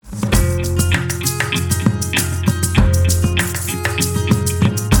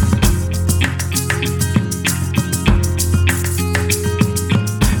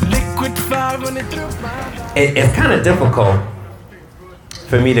it's kind of difficult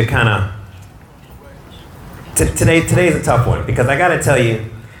for me to kind of, today's a tough one, because I got to tell you,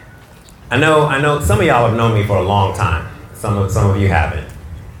 I know some of y'all have known me for a long time. Some of you haven't.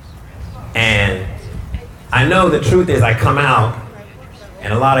 And I know the truth is I come out,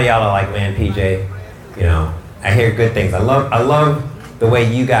 and a lot of y'all are like, man, PJ, you know, I hear good things. I love the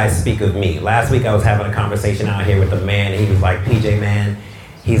way you guys speak of me. Last week I was having a conversation out here with a man, and he was like, PJ, man,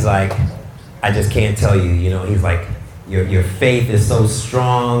 he's like, I just can't tell you, you know, he's like, your faith is so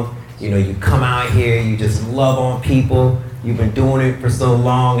strong. You know, you come out here, you just love on people. You've been doing it for so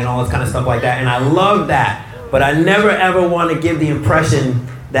long and all this kind of stuff like that. And I love that. But I never ever want to give the impression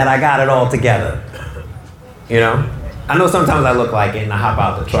that I got it all together. You know? I know sometimes I look like it and I hop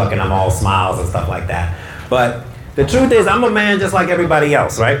out the truck and I'm all smiles and stuff like that. But the truth is I'm a man just like everybody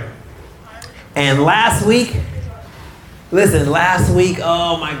else, right? And last week,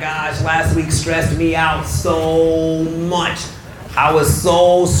 oh my gosh, last week stressed me out so much. I was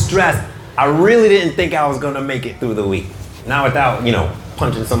so stressed. I really didn't think I was going to make it through the week. Not without, you know,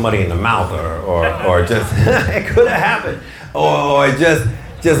 punching somebody in the mouth or just, it could have happened. Or just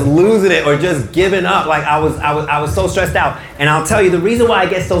losing it or just giving up. Like I was so stressed out. And I'll tell you, the reason why I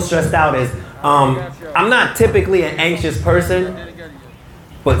get so stressed out is I'm not typically an anxious person,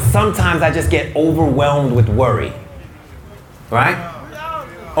 but sometimes I just get overwhelmed with worry. Right?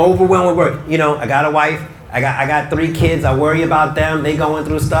 Overwhelmed with worry. You know, I got a wife. I got 3 kids. I worry about them. They going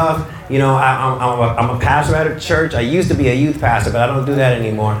through stuff. You know, I'm a pastor at a church. I used to be a youth pastor, but I don't do that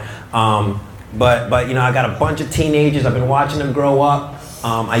anymore. But you know, I got a bunch of teenagers. I've been watching them grow up.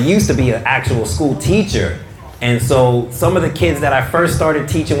 I used to be an actual school teacher. And so some of the kids that I first started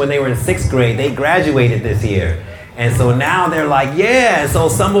teaching when they were in 6th grade, they graduated this year. And so now they're like, yeah. So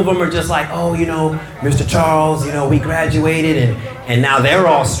some of them are just like, oh, you know, Mr. Charles, you know, we graduated. And now they're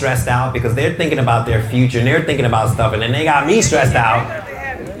all stressed out because they're thinking about their future and they're thinking about stuff. And then they got me stressed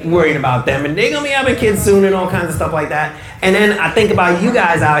out, worried about them. And they're going to be having kids soon and all kinds of stuff like that. And then I think about you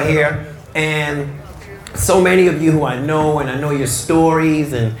guys out here and so many of you who I know, and I know your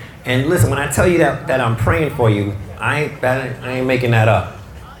stories. And listen, when I tell you that I'm praying for you, I ain't making that up,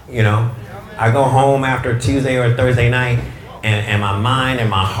 you know. I go home after Tuesday or Thursday night, and my mind and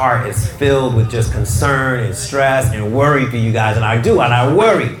my heart is filled with just concern and stress and worry for you guys. And I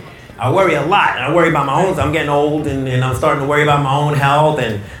worry. I worry a lot. And I worry about my own. I'm getting old, and I'm starting to worry about my own health,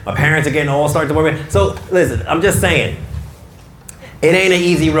 and my parents are getting old, start to worry. So listen, I'm just saying, it ain't an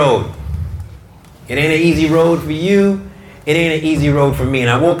easy road. It ain't an easy road for you. It ain't an easy road for me. And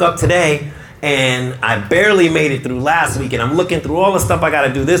I woke up today, and I barely made it through last week, and I'm looking through all the stuff I got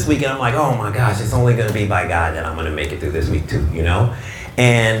to do this week, and I'm like, oh my gosh, it's only going to be by God that I'm going to make it through this week too, you know?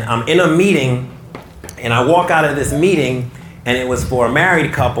 And I'm in a meeting, and I walk out of this meeting, and it was for a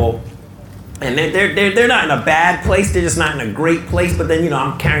married couple, and they're not in a bad place, they're just not in a great place, but then, you know,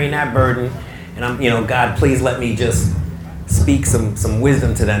 I'm carrying that burden, and I'm, you know, God, please let me just speak some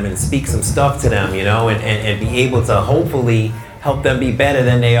wisdom to them and speak some stuff to them, you know, and be able to hopefully help them be better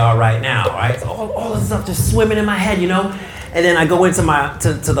than they are right now, right? So all this stuff just swimming in my head, you know? And then I go into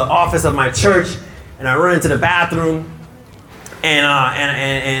to the office of my church, and I run into the bathroom, and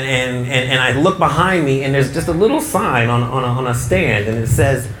I look behind me, and there's just a little sign on a stand, and it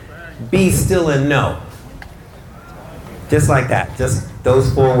says, "Be still and know." Just like that, just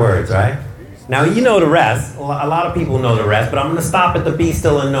those 4 words, right? Now, you know the rest. A lot of people know the rest, but I'm going to stop at the "be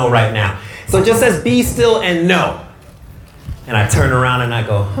still and know" right now. So it just says, "Be still and know." And I turn around and I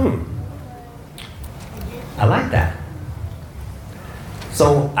go, I like that.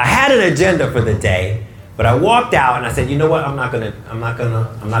 So I had an agenda for the day, but I walked out and I said, you know what? I'm not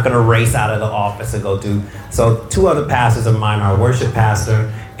gonna race out of the office and go do. So 2 other pastors of mine, our worship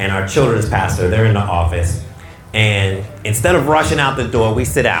pastor and our children's pastor, they're in the office. And instead of rushing out the door, we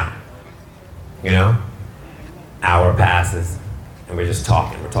sit down. You know, hour passes, and we're just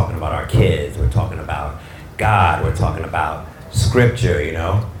talking. We're talking about our kids. We're talking about God. We're talking about Scripture, you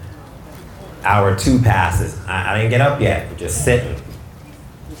know. Hour 2 passes. I didn't get up yet. We're just sitting.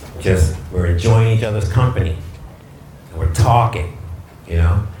 We're enjoying each other's company. And we're talking, you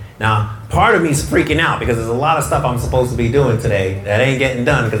know. Now, part of me is freaking out because there's a lot of stuff I'm supposed to be doing today that ain't getting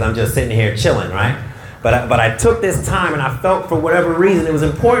done because I'm just sitting here chilling, right? But I took this time, and I felt for whatever reason it was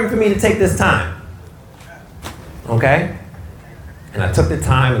important for me to take this time. Okay? And I took the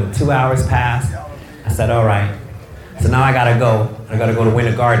time, and 2 hours passed. I said, all right. So now I gotta go. I gotta go to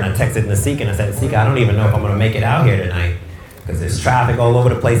Winter Garden. I texted Nasika and I said, Nasika, I don't even know if I'm gonna make it out here tonight because there's traffic all over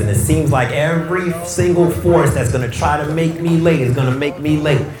the place, and it seems like every single force that's gonna try to make me late is gonna make me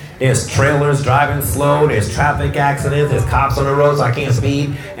late. There's trailers driving slow. There's traffic accidents. There's cops on the road, so I can't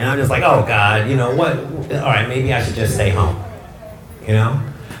speed. And I'm just like, oh God, you know what? All right, maybe I should just stay home. You know?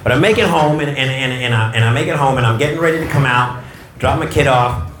 But I make it home, and I make it home, and I'm getting ready to come out, drop my kid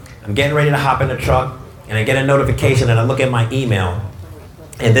off. I'm getting ready to hop in the truck, and I get a notification, and I look at my email,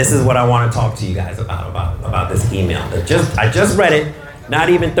 and this is what I want to talk to you guys about this email. I just read it, not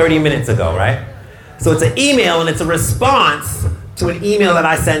even 30 minutes ago, right? So it's an email, and it's a response to an email that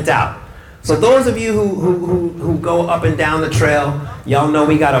I sent out. So those of you who go up and down the trail, y'all know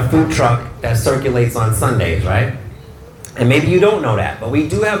we got a food truck that circulates on Sundays, right? And maybe you don't know that, but we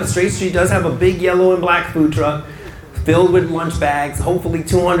do have, Straight Street does have a big yellow and black food truck filled with lunch bags, hopefully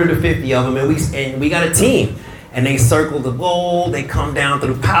 250 of them, and we got a team. And they circle the bowl, they come down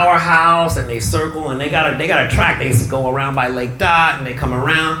through Powerhouse, and they circle, and they got a track. They go around by Lake Dot, and they come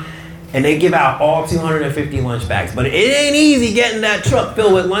around, and they give out all 250 lunch bags. But it ain't easy getting that truck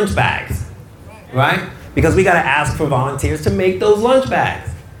filled with lunch bags, right? Because we got to ask for volunteers to make those lunch bags.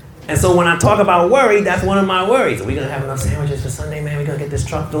 And so when I talk about worry, that's one of my worries. Are we going to have enough sandwiches for Sunday, man? We're going to get this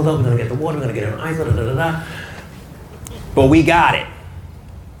truck filled up. We're going to get the water. We're going to get it on ice. But we got it.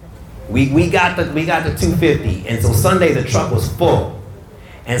 We got the 250. And so Sunday, the truck was full.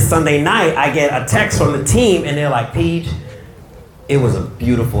 And Sunday night, I get a text from the team, and they're like, Peach, it was a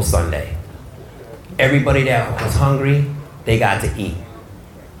beautiful Sunday. Everybody that was hungry, they got to eat.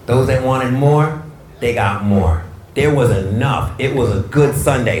 Those that wanted more, they got more. There was enough. It was a good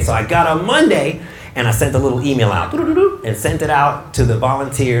Sunday. So I got on Monday, and I sent a little email out and sent it out to the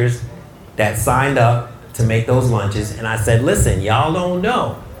volunteers that signed up to make those lunches. And I said, listen, y'all don't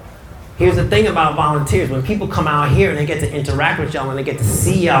know. Here's the thing about volunteers. When people come out here and they get to interact with y'all and they get to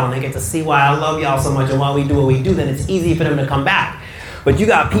see y'all and they get to see why I love y'all so much and why we do what we do, then it's easy for them to come back. But you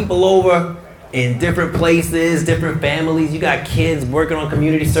got people over in different places, different families. You got kids working on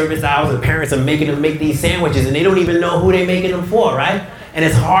community service hours, and parents are making them make these sandwiches, and they don't even know who they're making them for, right? And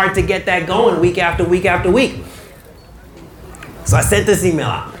it's hard to get that going week after week after week. So I sent this email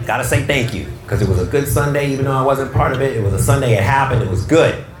out. Gotta say thank you, because it was a good Sunday, even though I wasn't part of it. It was a Sunday, it happened, it was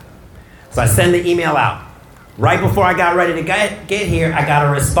good. So I send the email out. Right before I got ready to get here, I got a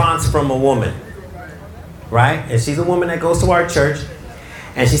response from a woman, right? And she's a woman that goes to our church.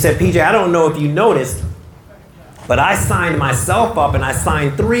 And she said, PJ, I don't know if you noticed, but I signed myself up and I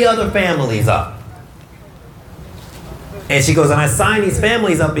signed 3 other families up. And she goes, and I signed these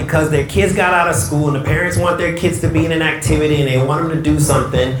families up because their kids got out of school and the parents want their kids to be in an activity and they want them to do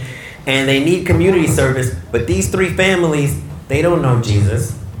something and they need community service. But these 3 families, they don't know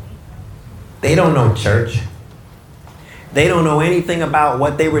Jesus. They don't know church. They don't know anything about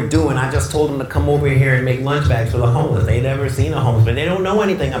what they were doing. I just told them to come over here and make lunch bags for the homeless. They'd never seen a homeless, but they don't know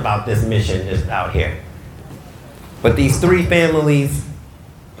anything about this mission just out here. But these 3 families,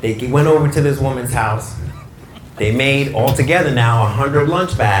 they went over to this woman's house. They made altogether now 100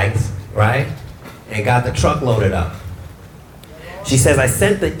 lunch bags, right? And got the truck loaded up. She says, I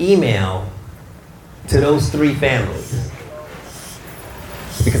sent the email to those 3 families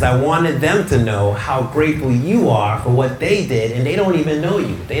because I wanted them to know how grateful you are for what they did, and they don't even know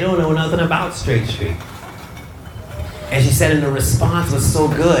you. They don't know nothing about Straight Street. And she said, and the response was so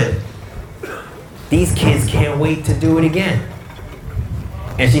good. These kids can't wait to do it again.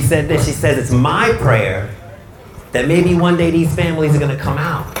 And she said this, she says, it's my prayer that maybe one day these families are gonna come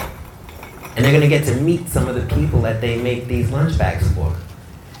out and they're gonna get to meet some of the people that they make these lunch bags for.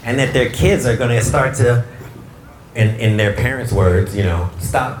 And that their kids are gonna start to, in their parents' words, you know,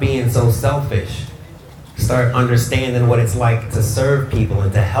 stop being so selfish. Start understanding what it's like to serve people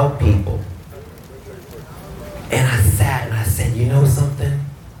and to help people. And I sat and I said, you know something?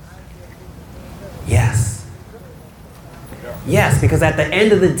 Yes. Yes, because at the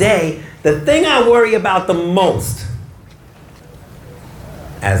end of the day, the thing I worry about the most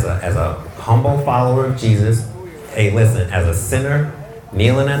as a humble follower of Jesus, hey, listen, as a sinner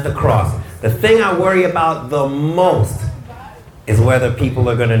kneeling at the cross, the thing I worry about the most is whether people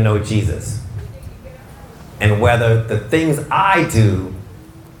are going to know Jesus and whether the things I do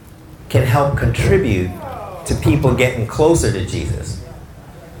can help contribute to people getting closer to Jesus.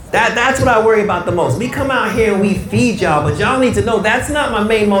 That's what I worry about the most. We come out here and we feed y'all, but y'all need to know that's not my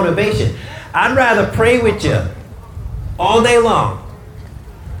main motivation. I'd rather pray with you all day long.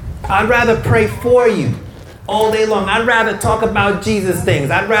 I'd rather pray for you all day long. I'd rather talk about Jesus things.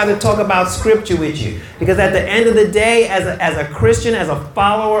 I'd rather talk about scripture with you. Because at the end of the day, as a Christian, as a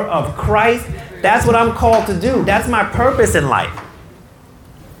follower of Christ, that's what I'm called to do. That's my purpose in life.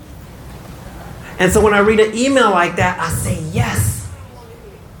 And so when I read an email like that, I say, yes.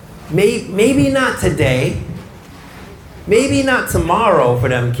 Maybe not today. Maybe not tomorrow for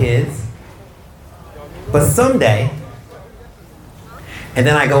them kids, but someday. And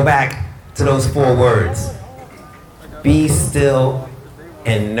then I go back to those 4 words. Be still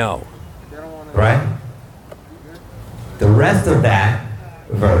and know. Right? The rest of that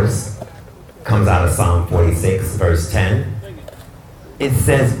verse comes out of Psalm 46, verse 10. It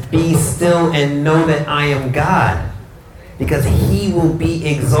says, be still and know that I am God, because he will be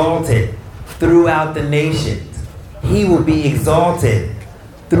exalted throughout the nations. He will be exalted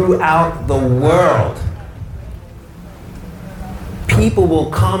throughout the world. People will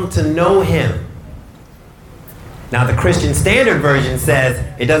come to know him. Now the Christian Standard Version says,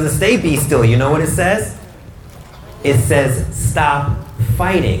 it doesn't say be still. You know what it says? It says, stop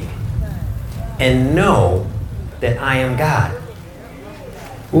fighting and know that I am God.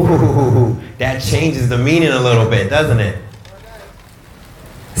 Ooh, that changes the meaning a little bit, doesn't it?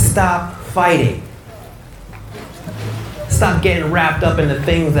 Stop fighting. Stop getting wrapped up in the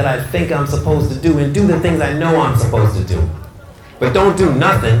things that I think I'm supposed to do and do the things I know I'm supposed to do. But don't do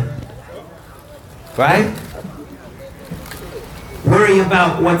nothing. Right? Worry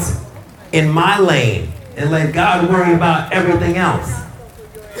about what's in my lane and let God worry about everything else.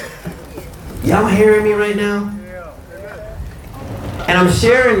 Y'all hearing me right now? And I'm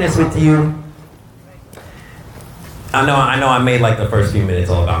sharing this with you. I know I made like the first few minutes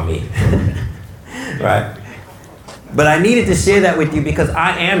all about me. Right? But I needed to share that with you because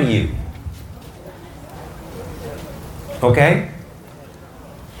I am you. Okay?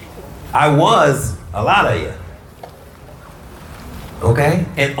 I was a lot of you. Okay?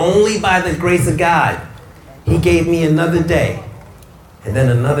 And only by the grace of God, he gave me another day, and then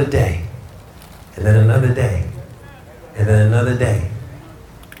another day, and then another day, and then another day.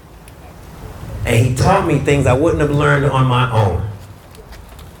 And he taught me things I wouldn't have learned on my own.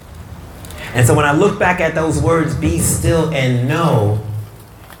 And so when I look back at those words, be still and know,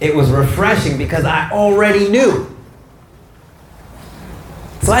 it was refreshing because I already knew.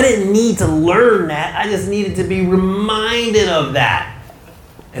 So I didn't need to learn that. I just needed to be reminded of that.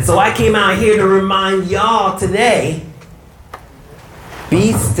 And so I came out here to remind y'all today,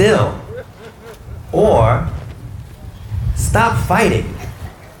 be still or stop fighting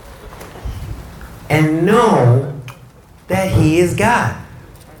and know that he is God.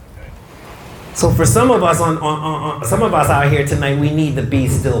 So for some of us some of us out here tonight, we need the be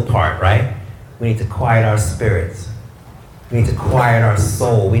still part, right? We need to quiet our spirits. We need to quiet our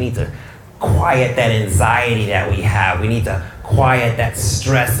soul. We need to quiet that anxiety that we have. We need to quiet that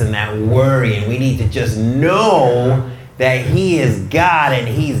stress and that worry. And we need to just know that he is God and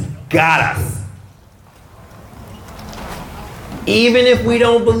he's got us. Even if we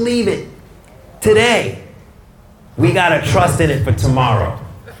don't believe it today, we got to trust in it for tomorrow.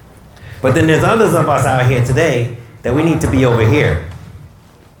 But then there's others of us out here today that we need to be over here.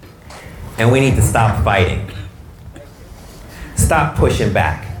 And we need to stop fighting. Stop pushing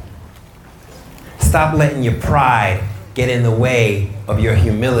back. Stop letting your pride get in the way of your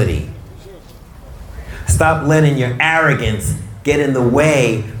humility. Stop letting your arrogance get in the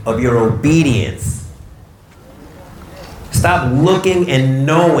way of your obedience. Stop looking and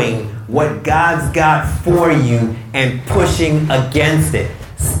knowing what God's got for you and pushing against it.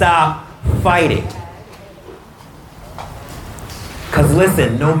 Stop fighting. Because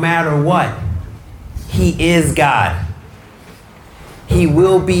listen, no matter what, he is God. He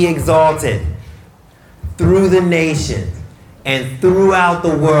will be exalted through the nations and throughout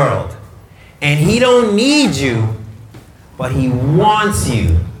the world. And he don't need you, but he wants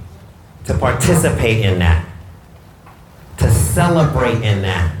you to participate in that, to celebrate in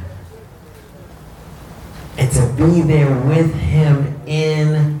that, and to be there with him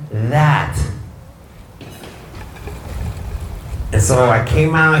in that. And so I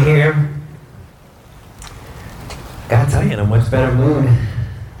came out here, gotta tell you, in a much better mood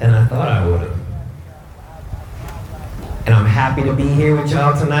than I thought I would have. And I'm happy to be here with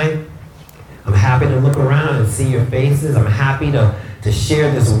y'all tonight. I'm happy to look around and see your faces. I'm happy to share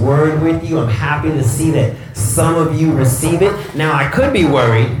this word with you. I'm happy to see that some of you receive it. Now, I could be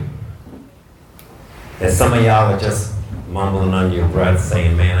worried that some of y'all are just mumbling under your breath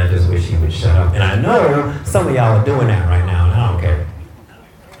saying, man, I just wish he would shut up. And I know some of y'all are doing that right now, and I don't care.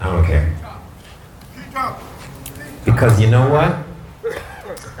 I don't care. Because you know what?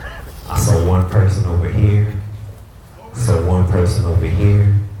 I saw one person over here. I saw one person over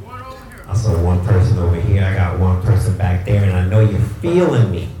here. I saw one person over here. I got one person back there, and I know you're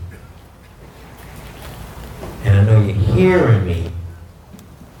feeling me. And I know you're hearing me.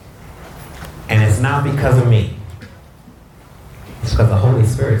 And it's not because of me. It's because the Holy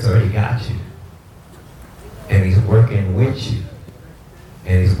Spirit's already got you. And He's working with you.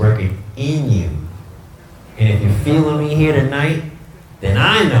 And He's working in you. And if you're feeling me here tonight, then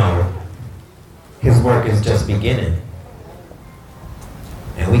I know His work is just beginning.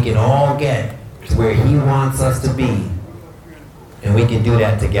 And we can all get to where He wants us to be. And we can do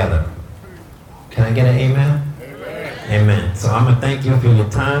that together. Can I get an amen? Amen. Amen. So I'm going to thank you for your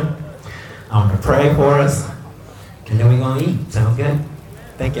time. I'm going to pray for us. And then we're going to eat. Sounds good?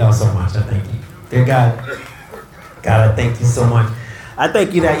 Thank y'all so much. I thank you. Dear God, I thank you so much. I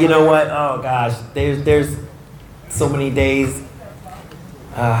thank you that, you know what? Oh, gosh. There's so many days.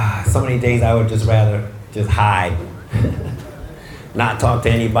 I would just rather just hide. Not talk to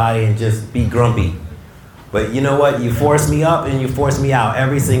anybody and just be grumpy. But you know what? You force me up and you force me out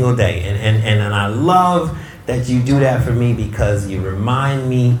every single day. And I love that you do that for me because you remind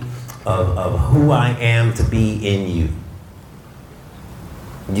me of who I am to be in you.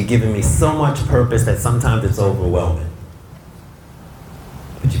 You've given me so much purpose that sometimes it's overwhelming.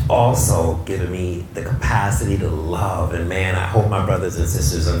 But you've also given me the capacity to love. And man, I hope my brothers and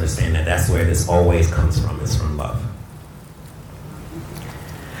sisters understand that that's where this always comes from. It's from love.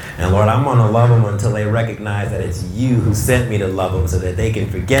 And Lord, I'm going to love them until they recognize that it's you who sent me to love them so that they can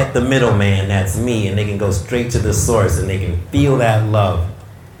forget the middleman, that's me, and they can go straight to the source and they can feel that love.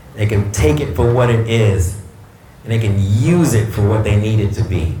 They can take it for what it is, and they can use it for what they need it to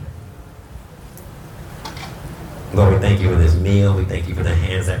be. Lord, we thank you for this meal. We thank you for the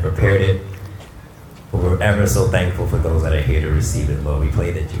hands that prepared it. But we're ever so thankful for those that are here to receive it, Lord. We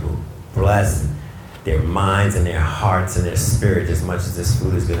pray that you will bless their minds and their hearts and their spirit as much as this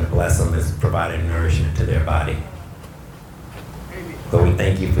food is going to bless them as providing nourishment to their body. Lord, we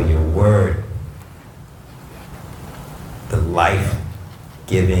thank you for your word, the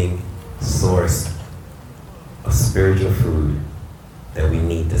life-giving source of spiritual food that we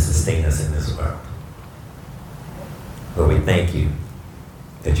need to sustain us in this world. Lord, we thank you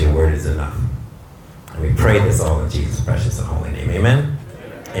that your word is enough. And we pray this all in Jesus' precious and holy name. Amen?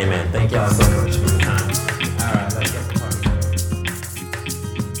 Amen. Thank y'all so much for your time. All right, let's get started.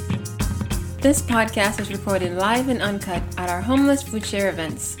 This podcast was recorded live and uncut at our homeless food share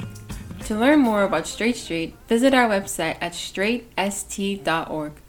events. To learn more about Straight Street, visit our website at straightst.org.